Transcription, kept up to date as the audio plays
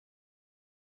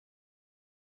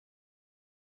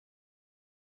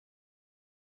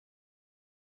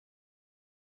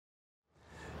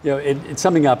in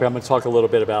summing up, I'm going to talk a little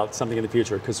bit about something in the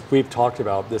future, because we've talked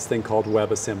about this thing called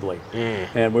WebAssembly.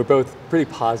 And we're both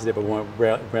pretty positive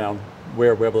around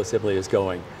where WebAssembly is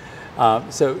going.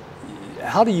 So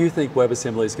how do you think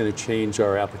WebAssembly is going to change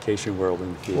our application world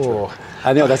in the future? Ooh.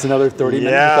 I know that's another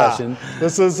 30-minute question.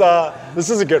 This is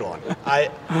a good one.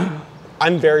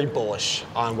 I'm very bullish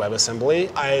on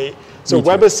WebAssembly. So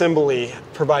WebAssembly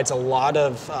provides a lot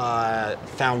of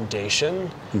foundation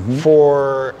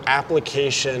for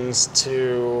applications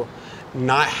to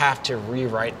not have to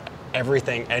rewrite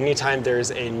everything anytime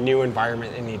there's a new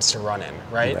environment it needs to run in,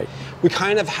 right? We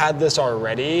kind of had this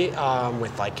already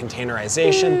with like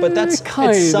containerization, but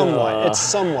it's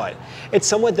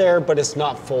somewhat there, but it's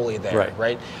not fully there,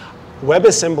 right?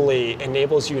 WebAssembly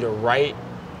enables you to write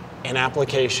an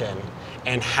application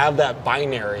and have that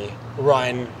binary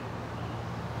run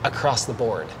across the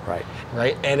board,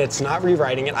 right? And it's not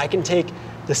rewriting it. I can take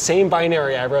the same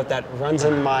binary I wrote that runs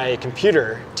in my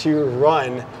computer to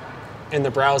run in the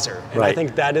browser, and I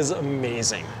think that is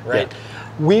amazing, right?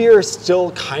 We are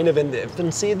still kind of in the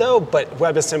infancy though, but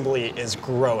WebAssembly is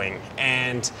growing,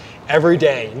 and every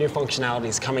day new functionality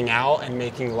is coming out and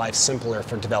making life simpler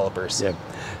for developers.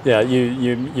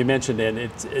 You mentioned, and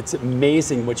it's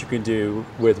amazing what you can do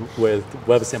with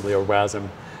WebAssembly or Wasm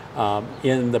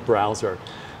in the browser.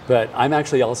 But I'm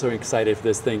actually also excited for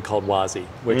this thing called Wasm,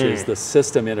 which is the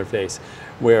system interface,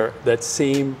 where that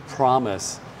same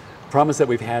promise that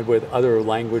we've had with other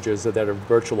languages that are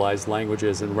virtualized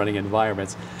languages and running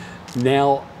environments,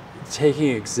 now taking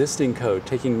existing code,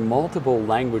 taking multiple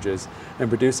languages and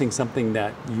producing something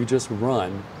that you just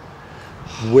run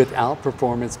without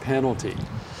performance penalty.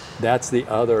 That's the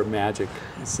other magic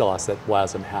sauce that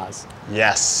Wasm has.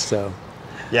 So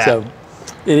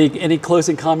any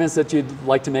closing comments that you'd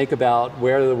like to make about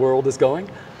where the world is going?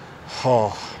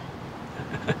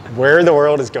 Where the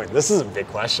world is going. This is a big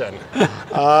question.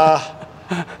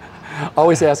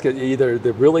 Always ask it either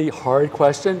the really hard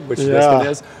question, which this one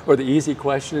is, or the easy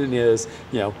question is,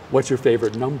 what's your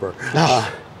favorite number?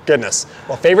 Goodness.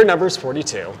 Well, favorite number is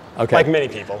 42. Like many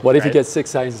people. What if you get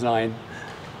 6 times 9?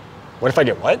 What if I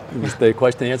get what?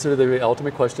 The answer to the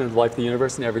ultimate question of life, the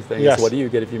universe, and everything is, what do you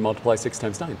get if you multiply 6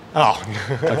 times 9?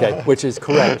 Which is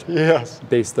correct.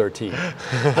 Base 13.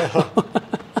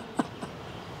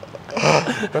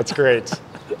 That's great.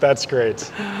 That's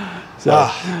great.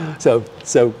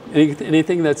 So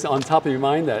anything that's on top of your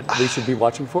mind that we should be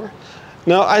watching for?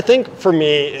 No, I think for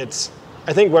me,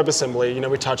 I think WebAssembly,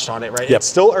 we touched on it, right? It's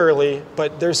still early,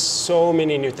 but there's so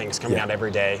many new things coming out every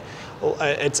day.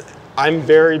 I'm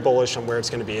very bullish on where it's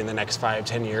going to be in the next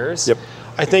 5-10 years.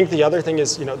 I think the other thing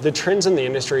is, the trends in the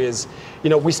industry is,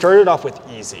 we started off with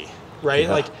easy, right?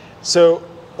 Like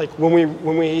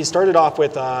when we started off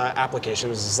with applications, it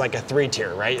was like a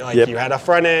 3-tier, right? Like you had a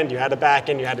front end, you had a back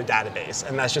end, you had a database,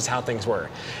 and that's just how things were.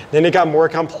 Then it got more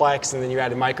complex, and then you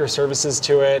added microservices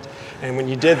to it. And when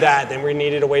you did that, then we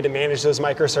needed a way to manage those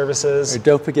microservices.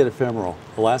 Don't forget ephemeral,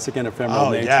 elastic and ephemeral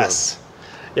nature.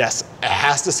 Yes, it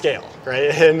has to scale, right?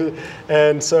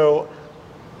 And so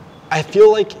I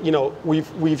feel like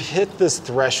we've hit this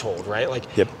threshold, right? Like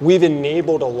we've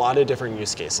enabled a lot of different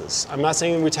use cases. I'm not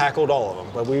saying we tackled all of them,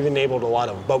 but we've enabled a lot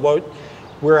of them. But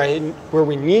where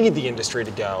we need the industry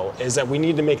to go is that we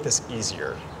need to make this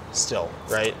easier still,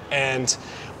 right? And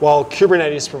while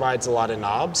Kubernetes provides a lot of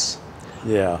knobs,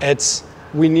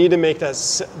 we need to make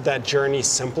that journey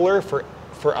simpler for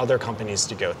other companies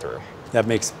to go through. That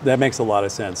makes a lot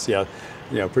of sense.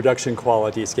 Production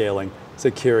quality scaling,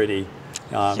 security.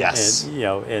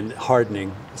 And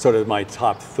hardening, sort of my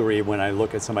top 3 when I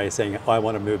look at somebody saying, I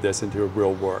want to move this into a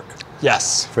real work.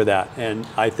 For that. And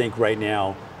I think right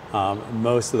now,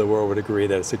 most of the world would agree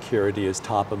that security is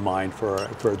top of mind for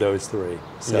those 3.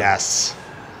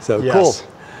 So cool.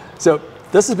 So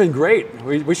this has been great.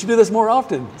 We should do this more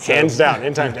often. Hands down,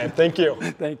 anytime, Dan. Thank you.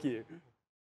 Thank you.